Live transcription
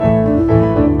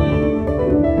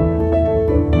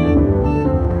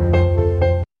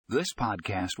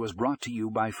podcast was brought to you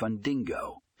by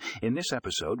Fundingo. In this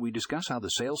episode, we discuss how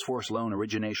the Salesforce loan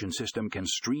origination system can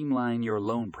streamline your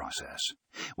loan process.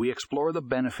 We explore the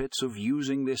benefits of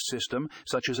using this system,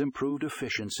 such as improved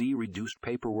efficiency, reduced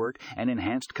paperwork, and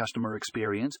enhanced customer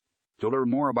experience. To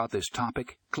learn more about this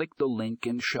topic, click the link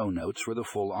in show notes for the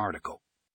full article.